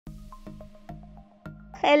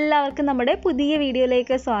എല്ലാവർക്കും നമ്മുടെ പുതിയ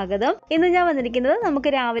വീഡിയോയിലേക്ക് സ്വാഗതം. ഇന്ന് ഞാൻ വന്നിരിക്കുന്നത് നമുക്ക്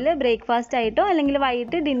രാവിലെ ബ്രേക്ക്ഫാസ്റ്റ് ആയിട്ടോ അല്ലെങ്കിൽ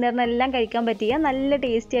വൈകിട്ട് ഡിന്നറിനെല്ലാം കഴിക്കാൻ പറ്റിയ നല്ല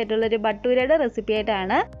ടേസ്റ്റി ആയിട്ടുള്ള ഒരു ഭട്ടൂരയുടെ റെസിപ്പി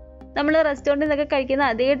ആയിട്ടാണ്. നമ്മൾ റെസ്റ്റോറൻറ്റിൽ നിന്നൊക്കെ കഴിക്കുന്ന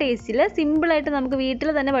അതേ ടേസ്റ്റിൽ സിമ്പിളായിട്ട് നമുക്ക്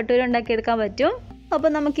വീട്ടിൽ തന്നെ ഭട്ടൂര ഉണ്ടാക്കിയെടുക്കാൻ പറ്റും.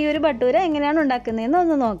 അപ്പോൾ നമുക്ക് ഈ ഒരു ഭട്ടൂര എങ്ങനെയാണ് ഉണ്ടാക്കുന്നതെന്ന്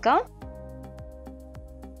ഒന്ന് നോക്കാം.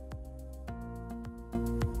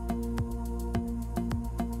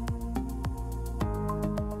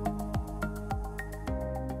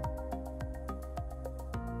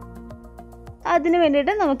 അതിനു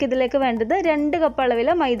വേണ്ടിയിട്ട് നമുക്കിതിലേക്ക് വേണ്ടത് 2 കപ്പ്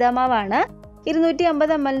അളവിലെ മൈദാമാവാണ്.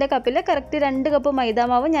 250 ml കപ്പിൽ കറക്റ്റ് 2 കപ്പ്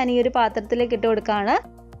മൈദാമാവ് ഞാൻ ഈ ഒരു പാത്രത്തിലേക്ക് ഇട്ട് കൊടുക്കുകയാണ്.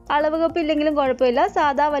 അളവ് കപ്പ് ഇല്ലെങ്കിലും കുഴപ്പമില്ല,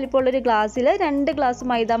 സാധാ വലിപ്പമുള്ളൊരു ഗ്ലാസ്സിൽ 2 ഗ്ലാസ്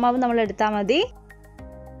മൈദാമാവ് നമ്മൾ എടുത്താൽ മതി.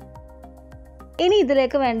 ഇനി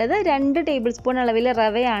ഇതിലേക്ക് വേണ്ടത് 2 ടേബിൾ സ്പൂൺ അളവിൽ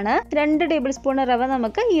റവയാണ്. 2 ടേബിൾ സ്പൂൺ റവ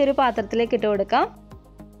നമുക്ക് ഈ ഒരു പാത്രത്തിലേക്ക് ഇട്ട് കൊടുക്കാം.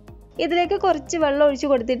 ഇതിലേക്ക് കുറച്ച് വെള്ളം ഒഴിച്ചു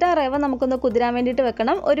കൊടുത്തിട്ട് ആ റവ നമുക്കൊന്ന് കുതിരാൻ വേണ്ടിയിട്ട്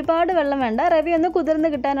വെക്കണം. ഒരുപാട് വെള്ളം വേണ്ട, റവയൊന്ന് കുതിർന്ന്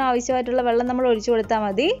കിട്ടാൻ ആവശ്യമായിട്ടുള്ള വെള്ളം നമ്മൾ ഒഴിച്ചു കൊടുത്താൽ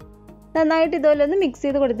മതി. നന്നായിട്ട് ഇതുപോലെ ഒന്ന് മിക്സ്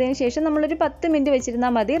ചെയ്ത് കൊടുത്തതിന് ശേഷം നമ്മളൊരു 10 മിനിറ്റ്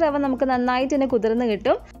വെച്ചിരുന്നാൽ മതി. റവ നമുക്ക് നന്നായിട്ട് തന്നെ കുതിർന്ന്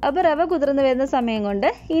കിട്ടും. അപ്പോൾ റവ കുതിർന്ന് വരുന്ന സമയം കൊണ്ട്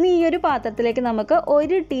ഇനി ഈ ഒരു പാത്രത്തിലേക്ക് നമുക്ക്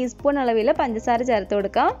 1 ടീസ്പൂൺ അളവിൽ പഞ്ചസാര ചേർത്ത്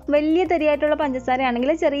കൊടുക്കാം. വലിയ തരിയായിട്ടുള്ള പഞ്ചസാര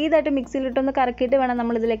ആണെങ്കിൽ ചെറിയതായിട്ട് മിക്സിയിലിട്ടൊന്ന് കറക്കിയിട്ട് വേണം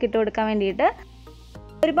നമ്മൾ ഇതിലേക്ക് ഇട്ട് കൊടുക്കാൻ വേണ്ടിയിട്ട്.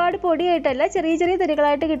 ഒരുപാട് പൊടിയായിട്ടല്ല, ചെറിയ ചെറിയ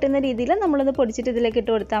തരികളായിട്ട് കിട്ടുന്ന രീതിയിൽ നമ്മളൊന്ന് പൊടിച്ചിട്ട് ഇതിലേക്ക്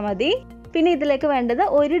ഇട്ട് കൊടുത്താൽ മതി. പിന്നെ ഇതിലേക്ക് വേണ്ടത്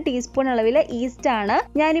 1 ടീസ്പൂൺ അളവിൽ ഈസ്റ്റ് ആണ്.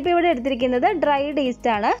 ഞാനിപ്പോൾ ഇവിടെ എടുത്തിരിക്കുന്നത് ഡ്രൈഡ്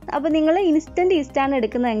ഈസ്റ്റ് ആണ്. അപ്പോൾ നിങ്ങൾ ഇൻസ്റ്റന്റ് ഈസ്റ്റ് ആണ്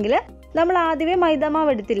എടുക്കുന്നതെങ്കിൽ നമ്മൾ ആദ്യമേ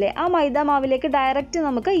മൈദാമാവ് എടുത്തില്ലേ, ആ മൈദാമാവിലേക്ക് ഡയറക്റ്റ്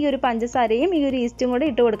നമുക്ക് ഈ ഒരു പഞ്ചസാരയും ഈ ഒരു ഈസ്റ്റും കൂടി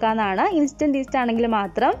ഇട്ട് കൊടുക്കാവുന്നതാണ്. ഇൻസ്റ്റന്റ് ഈസ്റ്റ് ആണെങ്കിൽ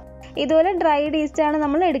മാത്രം. ഇതുപോലെ ഡ്രൈഡ് ഈസ്റ്റ് ആണ്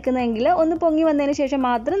നമ്മൾ എടുക്കുന്നതെങ്കിൽ ഒന്ന് പൊങ്ങി വന്നതിന് ശേഷം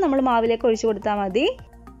മാത്രം നമ്മൾ മാവിലേക്ക് ഒഴിച്ചു കൊടുത്താൽ മതി.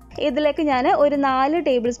 ഇതിലേക്ക് ഞാൻ ഒരു 4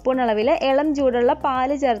 ടേബിൾ സ്പൂൺ അളവിൽ ഇളം ചൂടുള്ള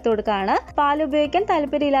പാല് ചേർത്ത് കൊടുക്കുകയാണ്. പാൽ ഉപയോഗിക്കാൻ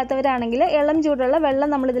താല്പര്യമില്ലാത്തവരാണെങ്കിൽ ഇളം ചൂടുള്ള വെള്ളം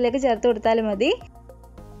നമ്മൾ ഇതിലേക്ക് ചേർത്ത് കൊടുത്താലും മതി.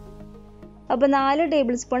 അപ്പോൾ 4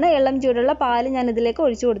 ടേബിൾ സ്പൂൺ ഇളം ചൂടുള്ള പാല് ഞാൻ ഇതിലേക്ക്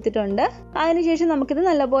ഒഴിച്ചു കൊടുത്തിട്ടുണ്ട്. അതിനുശേഷം നമുക്കിത്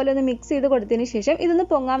നല്ലപോലെ ഒന്ന് മിക്സ് ചെയ്ത് കൊടുത്തതിന് ശേഷം ഇതൊന്ന്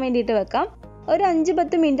പൊങ്ങാൻ വേണ്ടിയിട്ട് വെക്കാം. ഒരു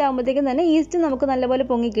 5-10 മിനിറ്റ് ആകുമ്പോഴത്തേക്കും തന്നെ ഈസ്റ്റ് നമുക്ക് നല്ലപോലെ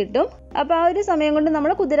പൊങ്ങി കിട്ടും. അപ്പോൾ ആ ഒരു സമയം കൊണ്ട്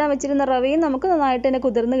നമ്മൾ കുതിരാൻ വെച്ചിരുന്ന റവയും നമുക്ക് നന്നായിട്ട് തന്നെ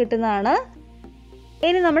കുതിർന്ന് കിട്ടുന്നതാണ്.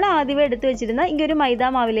 ഇനി നമ്മൾ ആദ്യമേ എടുത്തു വെച്ചിരുന്ന ഈ ഒരു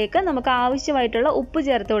മൈദാമാവിലേക്ക് നമുക്ക് ആവശ്യമായിട്ടുള്ള ഉപ്പ്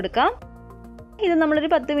ചേർത്ത് കൊടുക്കാം. ഇത് നമ്മളൊരു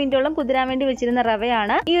 10 മിനിറ്റോളം കുതിരാൻ വേണ്ടി വെച്ചിരുന്ന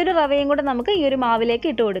റവയാണ്. ഈ ഒരു റവയും കൂടെ നമുക്ക് ഈ ഒരു മാവിലേക്ക്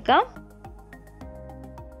ഇട്ട് കൊടുക്കാം.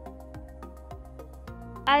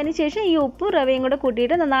 അതിനുശേഷം ഈ ഉപ്പും റവയും കൂടെ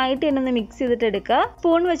കൂട്ടിയിട്ട് നന്നായിട്ട് തന്നെ ഒന്ന് മിക്സ് ചെയ്തിട്ട് എടുക്കുക.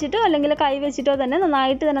 സ്പൂൺ വെച്ചിട്ടോ അല്ലെങ്കിൽ കൈ വെച്ചിട്ടോ തന്നെ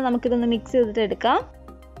നന്നായിട്ട് തന്നെ നമുക്കിതൊന്ന് മിക്സ് ചെയ്തിട്ട് എടുക്കാം.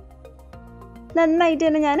 നന്നായിട്ട്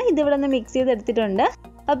തന്നെ ഞാൻ ഇതിവിടെ ഒന്ന് മിക്സ് ചെയ്തെടുത്തിട്ടുണ്ട്.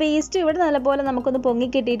 അപ്പോൾ ഈസ്റ്റ് ഇവിടെ നല്ലപോലെ നമുക്കൊന്ന് പൊങ്ങി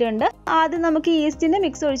കിട്ടിയിട്ടുണ്ട്. ആദ്യം നമുക്ക് ഈസ്റ്റിന്റെ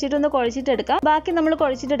മിക്സ് ഒഴിച്ചിട്ടൊന്ന് കുഴച്ചിട്ടെടുക്കാം. ബാക്കി നമ്മൾ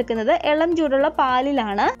കുഴച്ചിട്ടെടുക്കുന്നത് ഇളം ചൂടുള്ള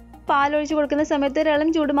പാലിലാണ്. പാലൊഴിച്ച് കൊടുക്കുന്ന സമയത്ത് ഒരു ഇളം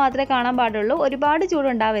ചൂട് മാത്രമേ കാണാൻ പാടുള്ളൂ, ഒരുപാട്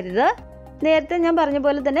ചൂടുണ്ടാവരുത്. നേരത്തെ ഞാൻ പറഞ്ഞ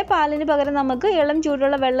പോലെ തന്നെ പാലിന് പകരം നമുക്ക് ഇളം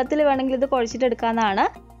ചൂടുള്ള വെള്ളത്തിൽ വേണമെങ്കിൽ ഇത് കുഴച്ചിട്ടെടുക്കാവുന്നതാണ്.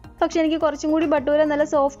 പക്ഷെ എനിക്ക് കുറച്ചും കൂടി ഭട്ടൂര നല്ല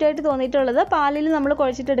സോഫ്റ്റ് ആയിട്ട് തോന്നിയിട്ടുള്ളത് പാലിൽ നമ്മൾ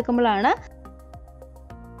കുഴച്ചിട്ടെടുക്കുമ്പോഴാണ്.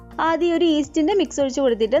 ആദ്യം ഒരു ഈസ്റ്റിന്റെ മിക്സ് ഒഴിച്ച്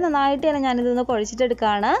കൊടുത്തിട്ട് നന്നായിട്ട് തന്നെ ഞാനിതൊന്ന്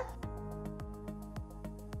കുഴച്ചിട്ടെടുക്കുകയാണ്.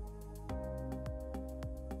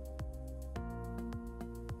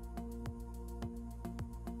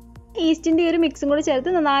 ഈസ്റ്റിന്റെ ഒരു മിക്സും കൂടി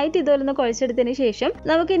ചേർത്ത് നന്നായിട്ട് ഇതുപോലെ ഒന്ന് കുഴച്ചെടുത്തതിന് ശേഷം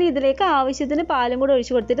നമുക്കിനി ഇതിലേക്ക് ആവശ്യത്തിന് പാലും കൂടി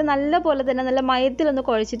ഒഴിച്ചു കൊടുത്തിട്ട് നല്ലപോലെ തന്നെ നല്ല മയത്തിലൊന്ന്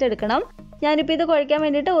കുഴച്ചിട്ടെടുക്കണം. ഞാനിപ്പോൾ ഇത് കുഴയ്ക്കാൻ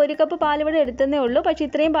വേണ്ടിയിട്ട് 1 കപ്പ് പാൽ ഇവിടെ എടുത്തതേ ഉള്ളൂ. പക്ഷെ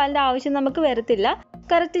ഇത്രയും പാലിന്റെ ആവശ്യം നമുക്ക് വരത്തില്ല.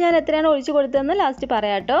 കറക്റ്റ് ഞാൻ എത്രയാണ് ഒഴിച്ചു കൊടുത്തതെന്ന് ലാസ്റ്റ്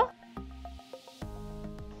പറയാട്ടോ.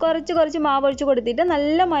 കുറച്ച് മാവ് ഒഴിച്ചു കൊടുത്തിട്ട്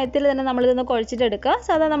നല്ല മയത്തിൽ തന്നെ നമ്മളിതൊന്ന് കുഴച്ചിട്ടെടുക്കുക.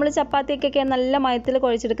 സാധാരണ നമ്മൾ ചപ്പാത്തിക്കൊക്കെ നല്ല മയത്തിൽ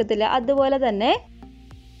കുഴച്ചെടുക്കത്തില്ല, അതുപോലെ തന്നെ.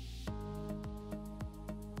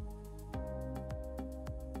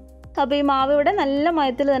 അപ്പോൾ ഈ മാവ് ഇവിടെ നല്ല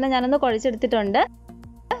മയത്തിൽ തന്നെ ഞാനൊന്ന് കുഴച്ചെടുത്തിട്ടുണ്ട്.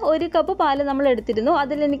 1 കപ്പ് പാല് നമ്മൾ എടുത്തിരുന്നു,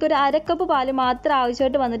 അതിൽ എനിക്കൊരു 1/2 കപ്പ് പാല് മാത്രമേ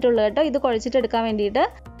ആവശ്യമായിട്ട് വന്നിട്ടുള്ളൂ കേട്ടോ, ഇത് കുഴച്ചിട്ടെടുക്കാൻ വേണ്ടിയിട്ട്.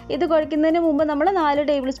 ഇത് കുഴയ്ക്കുന്നതിന് മുമ്പ് നമ്മൾ 4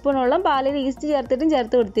 ടേബിൾ സ്പൂണോളം പാലിൽ ഈസ്റ്റ്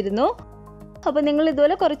ചേർത്ത് കൊടുത്തിരുന്നു. അപ്പോൾ നിങ്ങൾ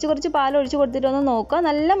ഇതുപോലെ കുറച്ച് പാൽ ഒഴിച്ചു കൊടുത്തിട്ടൊന്ന് നോക്കുക.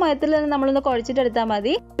 നല്ല മയത്തിൽ തന്നെ നമ്മളൊന്ന് കുഴച്ചിട്ടെടുത്താൽ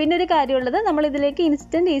മതി. പിന്നെ ഒരു കാര്യമുള്ളത്, നമ്മൾ ഇതിലേക്ക്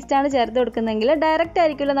ഇൻസ്റ്റന്റ് ഈസ്റ്റ് ആണ് ചേർത്ത് കൊടുക്കുന്നതെങ്കിൽ ഡയറക്റ്റ്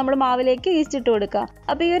ആയിരിക്കുമല്ലോ നമ്മൾ മാവിലേക്ക് ഈസ്റ്റ് ഇട്ട് കൊടുക്കുക.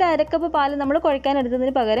 അപ്പോൾ ഈ ഒരു 1/2 കപ്പ് പാല് നമ്മൾ കുഴക്കാൻ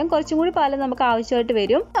എടുത്തതിന് പകരം കുറച്ചും കൂടി പാല് നമുക്ക് ആവശ്യമായിട്ട്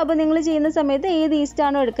വരും. അപ്പോൾ നിങ്ങൾ ചെയ്യുന്ന സമയത്ത് ഏത് ഈസ്റ്റ്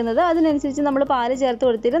ആണോ എടുക്കുന്നത് അതിനനുസരിച്ച് നമ്മൾ പാല് ചേർത്ത്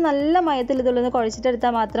കൊടുത്തിട്ട് നല്ല മയത്തിൽ ഇതുള്ളൊന്ന്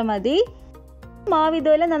കുഴച്ചിട്ടെടുത്താൽ മാത്രം മതി. മാവ്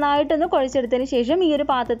ഇതുപോലെ നന്നായിട്ടൊന്ന് കുഴച്ചെടുത്തതിന് ശേഷം ഈ ഒരു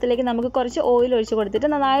പാത്രത്തിലേക്ക് നമുക്ക് കുറച്ച് ഓയിൽ ഒഴിച്ചു കൊടുത്തിട്ട്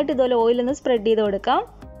നന്നായിട്ട് ഇതുപോലെ ഓയിലൊന്ന് സ്പ്രെഡ് ചെയ്ത് കൊടുക്കാം.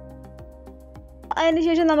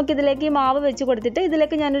 അതിനുശേഷം നമുക്കിതിലേക്ക് ഈ മാവ് വെച്ച് കൊടുത്തിട്ട്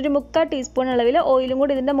ഇതിലേക്ക് ഞാനൊരു 3/4 ടീസ്പൂൺ അളവിൽ ഓയിലും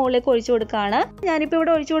കൂടി ഇതിൻ്റെ മുകളിലേക്ക് ഒഴിച്ചു കൊടുക്കുകയാണ്. ഞാനിപ്പോൾ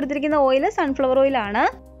ഇവിടെ ഒഴിച്ചു കൊടുത്തിരിക്കുന്ന ഓയിൽ സൺഫ്ലവർ ഓയിലാണ്.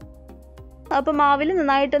 അപ്പോൾ മാവിൽ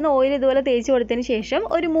നന്നായിട്ടൊന്ന് ഓയിൽ ഇതുപോലെ തേച്ച് കൊടുത്തതിന് ശേഷം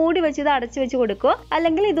ഒരു മൂടി വെച്ച് ഇത് അടച്ചു വെച്ച് കൊടുക്കുക.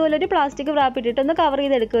 അല്ലെങ്കിൽ ഇതുപോലെ ഒരു പ്ലാസ്റ്റിക് റാപ്പ് ഇട്ടിട്ടൊന്ന് കവർ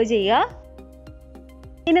ചെയ്തെടുക്കുകയോ ചെയ്യുക.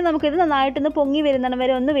 ഇനി നമുക്കിത് നന്നായിട്ടൊന്ന് പൊങ്ങി വരുന്നിടം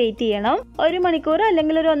വരെ ഒന്ന് വെയിറ്റ് ചെയ്യണം. 1 മണിക്കൂർ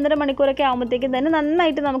അല്ലെങ്കിൽ ഒരു 1.5 മണിക്കൂറൊക്കെ ആകുമ്പോഴത്തേക്കും തന്നെ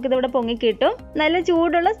നന്നായിട്ട് നമുക്കിതിവിടെ പൊങ്ങി കിട്ടും. നല്ല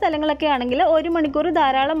ചൂടുള്ള സ്ഥലങ്ങളൊക്കെ ആണെങ്കിൽ 1 മണിക്കൂർ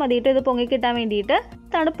ധാരാളം മതിയിട്ട് ഇത് പൊങ്ങി കിട്ടാൻ വേണ്ടിയിട്ട്.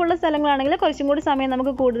 തണുപ്പുള്ള സ്ഥലങ്ങളാണെങ്കിൽ കുറച്ചും കൂടി സമയം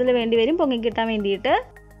നമുക്ക് കൂടുതൽ വേണ്ടി വരും പൊങ്ങി കിട്ടാൻ വേണ്ടിയിട്ട്.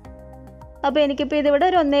 അപ്പോൾ എനിക്കിപ്പോൾ ഇതിവിടെ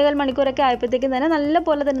ഒരു 1.25 മണിക്കൂറൊക്കെ ആയപ്പോഴത്തേക്കും തന്നെ നല്ല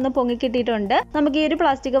പോലെ തന്നെ ഒന്ന് പൊങ്ങി കിട്ടിയിട്ടുണ്ട്. നമുക്ക് ഈ ഒരു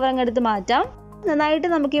പ്ലാസ്റ്റിക് കവർ അങ്ങ് എടുത്ത് മാറ്റാം. നന്നായിട്ട്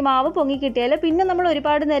നമുക്ക് ഈ മാവ് പൊങ്ങി കിട്ടിയാൽ പിന്നെ നമ്മൾ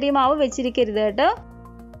ഒരുപാട് നേരം ഈ മാവ് വെച്ചിരിക്കരുത് കേട്ടോ.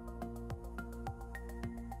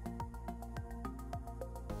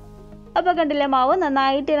 അപ്പോൾ കണ്ടില്ലേ മാവ്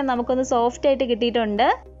നന്നായിട്ട് തന്നെ നമുക്കൊന്ന് സോഫ്റ്റ് ആയിട്ട് കിട്ടിയിട്ടുണ്ട്.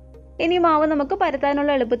 ഇനി മാവ് നമുക്ക്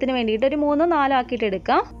പരത്താനുള്ള എളുപ്പത്തിന് വേണ്ടിയിട്ട് ഒരു 3-4 ആക്കിയിട്ട്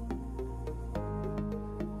എടുക്കാം.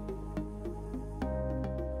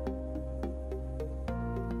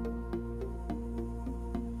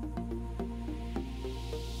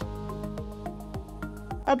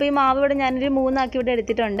 അപ്പോൾ ഈ മാവ് ഇവിടെ ഞാനൊരു 3 ആക്കി ഇവിടെ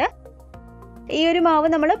എടുത്തിട്ടുണ്ട്. ഈ ഒരു മാവ്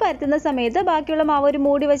നമ്മൾ പരത്തുന്ന സമയത്ത് ബാക്കിയുള്ള മാവ് ഒരു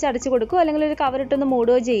മൂടി വെച്ച് അടച്ചു കൊടുക്കുക അല്ലെങ്കിൽ ഒരു കവർ ഇട്ടൊന്ന്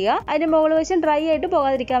മൂടുകയോ ചെയ്യുക. അതിന് മുകൾ വശം ഡ്രൈ ആയിട്ട്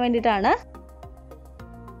പോകാതിരിക്കാൻ വേണ്ടിയിട്ടാണ്.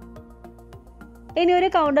 ഇനി ഒരു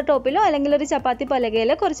കൗണ്ടർ ടോപ്പിലോ അല്ലെങ്കിൽ ഒരു ചപ്പാത്തി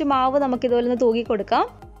പലകയിലോ കുറച്ച് മാവ് നമുക്ക് ഇതുപോലെ ഒന്ന് തൂക്കി കൊടുക്കാം.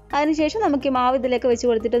 അതിനുശേഷം നമുക്ക് ഈ മാവ് ഇതിലേക്ക് വെച്ച്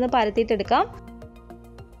കൊടുത്തിട്ടൊന്ന് പരത്തിയിട്ടെടുക്കാം.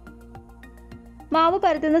 മാവ്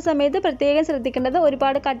പരത്തുന്ന സമയത്ത് പ്രത്യേകം ശ്രദ്ധിക്കേണ്ടത്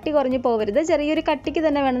ഒരുപാട് കട്ടി കുറഞ്ഞു പോകരുത്. ചെറിയൊരു കട്ടിക്ക്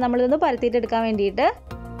തന്നെ വേണം നമ്മളിതൊന്ന് പരത്തിയിട്ടെടുക്കാൻ വേണ്ടിയിട്ട്.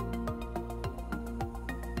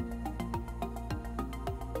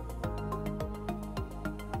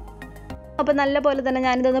 അപ്പോൾ നല്ല പോലെ തന്നെ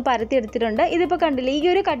ഞാനിതൊന്ന് പരത്തി എടുത്തിട്ടുണ്ട്. ഇതിപ്പോൾ കണ്ടില്ലേ ഈ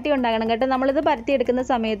ഒരു കട്ടി ഉണ്ടാകണം കേട്ടോ നമ്മളിത് പരത്തി എടുക്കുന്ന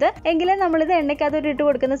സമയത്ത്. എങ്കിലേ നമ്മളിത് എണ്ണയ്ക്കകത്തോട്ട് ഇട്ട്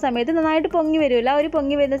കൊടുക്കുന്ന സമയത്ത് നന്നായിട്ട് പൊങ്ങി വരുമല്ലോ. ഒരു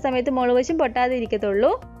പൊങ്ങി വരുന്ന സമയത്ത് മുളകുവശം പൊട്ടാതെ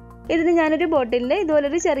ഇരിക്കത്തുള്ളൂ. ഇതിന് ഞാനൊരു ബോട്ടിലിൽ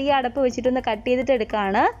ഇതുപോലൊരു ചെറിയ അടപ്പ് വെച്ചിട്ടൊന്ന് കട്ട് ചെയ്തിട്ട്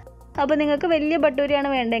എടുക്കുകയാണ്. അപ്പോൾ നിങ്ങൾക്ക് വലിയ ഭട്ടൂരയാണ്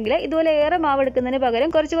വേണ്ടെങ്കിൽ ഇതുപോലെ ഏറെ മാവ് എടുക്കുന്നതിന്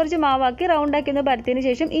പകരം കുറച്ച് മാവാക്കി റൗണ്ടാക്കി ഒന്ന് പരത്തിയതിന്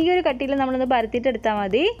ശേഷം ഈ ഒരു കട്ടിയിൽ നമ്മളൊന്ന് പരത്തിയിട്ട് എടുത്താൽ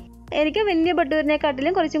മതി. എനിക്ക് വലിയ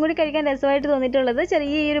ഭട്ടൂരിനെക്കാട്ടിലും കുറച്ചും കൂടി കഴിക്കാൻ രസമായിട്ട് തോന്നിയിട്ടുള്ളത്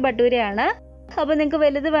ചെറിയ ഈ ഒരു ഭട്ടൂരയാണ്. അപ്പോൾ നിങ്ങൾക്ക്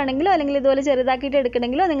വലുത് വേണമെങ്കിലോ അല്ലെങ്കിൽ ഇതുപോലെ ചെറുതാക്കിയിട്ട്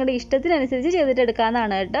എടുക്കണമെങ്കിലോ നിങ്ങളുടെ ഇഷ്ടത്തിനനുസരിച്ച് ചെയ്തിട്ട്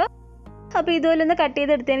എടുക്കാവുന്നതാണ് കേട്ടോ. അപ്പോൾ ഇതുപോലെ ഒന്ന് കട്ട്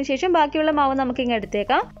ചെയ്തെടുത്തതിന് ശേഷം ബാക്കിയുള്ള മാവ് നമുക്ക് ഇങ്ങനെ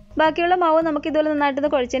എടുത്തേക്കാം. ബാക്കിയുള്ള മാവ് നമുക്ക് ഇതുപോലെ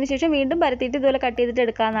നന്നായിട്ടൊന്ന് കുഴച്ചതിന് ശേഷം വീണ്ടും പരത്തിയിട്ട് ഇതുപോലെ കട്ട് ചെയ്തിട്ട്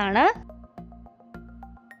എടുക്കാവുന്നതാണ്.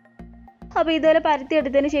 അപ്പോൾ ഇതുപോലെ പരത്തി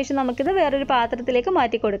എടുത്തതിന് ശേഷം നമുക്കിത് വേറൊരു പാത്രത്തിലേക്ക്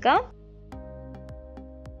മാറ്റി കൊടുക്കാം.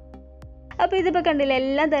 അപ്പോൾ ഇതിപ്പോൾ കണ്ടില്ല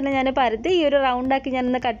എല്ലാം തന്നെ ഞാൻ പരത്തി ഈ ഒരു റൗണ്ടാക്കി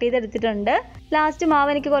ഞാനൊന്ന് കട്ട് ചെയ്തെടുത്തിട്ടുണ്ട്. ലാസ്റ്റ്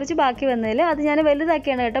മാവ് എനിക്ക് കുറച്ച് ബാക്കി വന്നതിൽ അത് ഞാൻ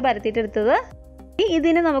വലുതാക്കിയാണ് കേട്ടോ പരത്തിയിട്ടെടുത്തത്.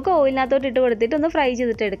 ഇതിന് നമുക്ക് ഓയിലിനകത്തോട്ട് ഇട്ട് കൊടുത്തിട്ട് ഒന്ന് ഫ്രൈ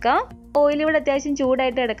ചെയ്തിട്ട് എടുക്കാം. ഓയിൽ ഇവിടെ അത്യാവശ്യം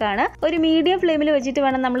ചൂടായിട്ട് എടുക്കാണ്. ഒരു മീഡിയം ഫ്ലെയിമിൽ വെച്ചിട്ട്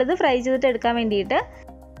വേണം നമ്മളിത് ഫ്രൈ ചെയ്തിട്ട് എടുക്കാൻ വേണ്ടിയിട്ട്.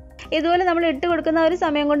 ഇതുപോലെ നമ്മൾ ഇട്ട് കൊടുക്കുന്ന ഒരു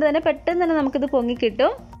സമയം കൊണ്ട് തന്നെ പെട്ടെന്ന് തന്നെ നമുക്കിത് പൊങ്ങി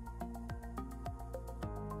കിട്ടും.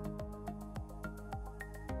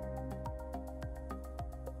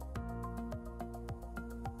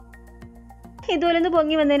 ഇതുപോലെ ഒന്ന്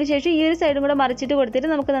പൊങ്ങി വന്നതിന് ശേഷം ഈ ഒരു സൈഡും കൂടെ മറിച്ചിട്ട് കൊടുത്തിട്ട്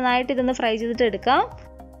നമുക്ക് നന്നായിട്ട് ഇതൊന്ന് ഫ്രൈ ചെയ്തിട്ട് എടുക്കാം.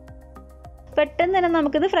 പെട്ടെന്ന് തന്നെ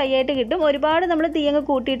നമുക്കിത് ഫ്രൈ ആയിട്ട് കിട്ടും. ഒരുപാട് നമ്മൾ തീയങ്ങ്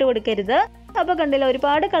കൂട്ടിയിട്ട് കൊടുക്കരുത്. അപ്പോൾ കണ്ടില്ല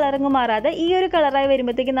ഒരുപാട് കളറങ്ങ് മാറാതെ ഈ ഒരു കളറായി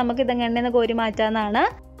വരുമ്പോഴത്തേക്കും നമുക്ക് ഇതങ്ങ് എണ്ണയിൽ കോരി മാറ്റാവുന്നതാണ്.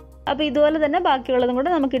 അപ്പോൾ ഇതുപോലെ തന്നെ ബാക്കിയുള്ളതും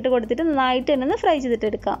കൂടെ നമുക്ക് ഇട്ട് കൊടുത്തിട്ട് നന്നായിട്ട് തന്നെ ഒന്ന് ഫ്രൈ ചെയ്തിട്ട്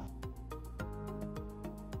എടുക്കാം.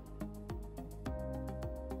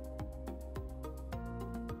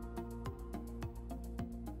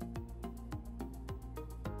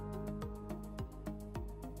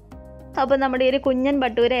 അപ്പോൾ നമ്മുടെ ഈ ഒരു കുഞ്ഞൻ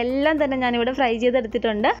ഭട്ടൂര എല്ലാം തന്നെ ഞാനിവിടെ ഫ്രൈ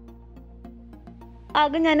ചെയ്തെടുത്തിട്ടുണ്ട്.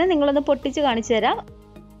 ആകെ ഞാൻ നിങ്ങളൊന്ന് പൊട്ടിച്ച് കാണിച്ചു തരാം.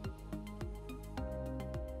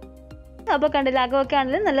 അപ്പോൾ കണ്ടില്ല അകമൊക്കെ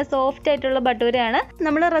ആണെങ്കിലും നല്ല സോഫ്റ്റ് ആയിട്ടുള്ള ഭട്ടൂരയാണ്.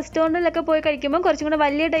 നമ്മൾ റെസ്റ്റോറൻറ്റിലൊക്കെ പോയി കഴിക്കുമ്പോൾ കുറച്ചും കൂടെ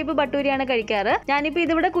വലിയ ടൈപ്പ് ഭട്ടൂരയാണ് കഴിക്കാറ്. ഞാനിപ്പോൾ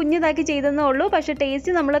ഇതിവിടെ കുഞ്ഞിതാക്കി ചെയ്തെന്നേ ഉള്ളൂ. പക്ഷേ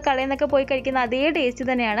ടേസ്റ്റ് നമ്മൾ കടയിൽ നിന്നൊക്കെ പോയി കഴിക്കുന്ന അതേ ടേസ്റ്റ്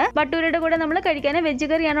തന്നെയാണ്. ഭട്ടൂരയുടെ കൂടെ നമ്മൾ കഴിക്കാൻ വെജ്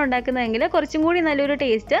കറിയാണ് ഉണ്ടാക്കുന്നതെങ്കിൽ കുറച്ചും കൂടി നല്ലൊരു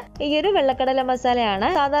ടേസ്റ്റ് ഈ ഒരു വെള്ളക്കടല മസാലയാണ്.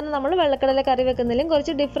 സാധാരണ നമ്മൾ വെള്ളക്കടല കറി വെക്കുന്നതിലും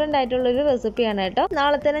കുറച്ച് ഡിഫറെൻ്റ് ആയിട്ടുള്ളൊരു റെസിപ്പിയാണ് കേട്ടോ.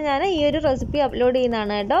 നാളെ തന്നെ ഞാൻ ഈ ഒരു റെസിപ്പി അപ്ലോഡ്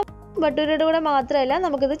ചെയ്യുന്നതാണ് കേട്ടോ. ഭട്ടൂരയുടെ കൂടെ മാത്രമല്ല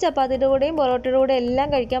നമുക്കിത് ചപ്പാത്തിയുടെ കൂടെയും പൊറോട്ടയുടെ കൂടെ എല്ലാം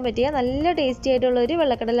കഴിക്കാൻ പറ്റിയ നല്ല ടേസ്റ്റി ആയിട്ടുള്ള ഒരു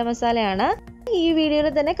വെള്ളക്കടല മസാലയാണ്. ഈ വീഡിയോയിൽ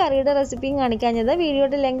തന്നെ കറിയുടെ റെസിപ്പിയും കാണിക്കാഞ്ഞത്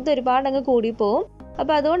വീഡിയോയുടെ ലെങ്ത് ഒരുപാട് അങ്ങ് കൂടിപ്പോവും.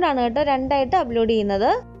 അപ്പോൾ അതുകൊണ്ടാണ് കേട്ടോ രണ്ടായിട്ട് അപ്ലോഡ്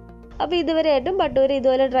ചെയ്യുന്നത്. അപ്പോൾ ഇതുവരെയായിട്ടും ഭട്ടൂര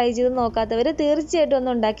ഇതുപോലെ ട്രൈ ചെയ്ത് നോക്കാത്തവർ തീർച്ചയായിട്ടും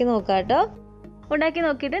ഒന്ന് ഉണ്ടാക്കി നോക്കാം കേട്ടോ. ഉണ്ടാക്കി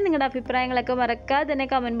നോക്കിയിട്ട് നിങ്ങളുടെ അഭിപ്രായങ്ങളൊക്കെ മറക്കാതെ തന്നെ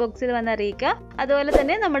കമൻറ്റ് ബോക്സിൽ വന്ന് അറിയിക്കുക. അതുപോലെ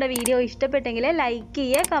തന്നെ നമ്മുടെ വീഡിയോ ഇഷ്ടപ്പെട്ടെങ്കിൽ ലൈക്ക്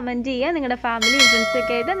ചെയ്യുക, കമൻറ്റ് ചെയ്യുക. നിങ്ങളുടെ ഫാമിലി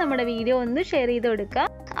ഫ്രണ്ട്സൊക്കെ ആയിട്ട് നമ്മുടെ വീഡിയോ ഒന്ന് ഷെയർ ചെയ്ത് കൊടുക്കുക.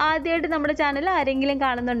 ആദ്യമായിട്ട് നമ്മുടെ ചാനൽ ആരെങ്കിലും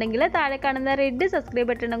കാണുന്നുണ്ടെങ്കിൽ താഴെ കാണുന്ന റെഡ് സബ്സ്ക്രൈബ്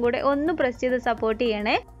ബട്ടണും കൂടെ ഒന്ന് പ്രസ് ചെയ്ത് സപ്പോർട്ട്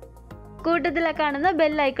ചെയ്യണേ. കൂട്ടത്തിൽ കാണുന്ന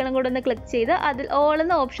ബെൽ ഐക്കണും കൂടെ ഒന്ന് ക്ലിക്ക് ചെയ്ത് അതിൽ ഓൾ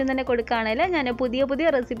എന്ന ഓപ്ഷൻ തന്നെ കൊടുക്കുകയാണെങ്കിൽ ഞാൻ പുതിയ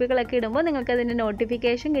റെസിപ്പികളൊക്കെ ഇടുമ്പോൾ നിങ്ങൾക്ക് അതിൻ്റെ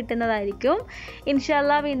നോട്ടിഫിക്കേഷൻ കിട്ടുന്നതായിരിക്കും.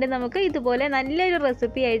 ഇൻഷാല്ലാ വീണ്ടും നമുക്ക് ഇതുപോലെ നല്ലൊരു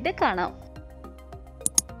റെസിപ്പി ആയിട്ട് കാണാം.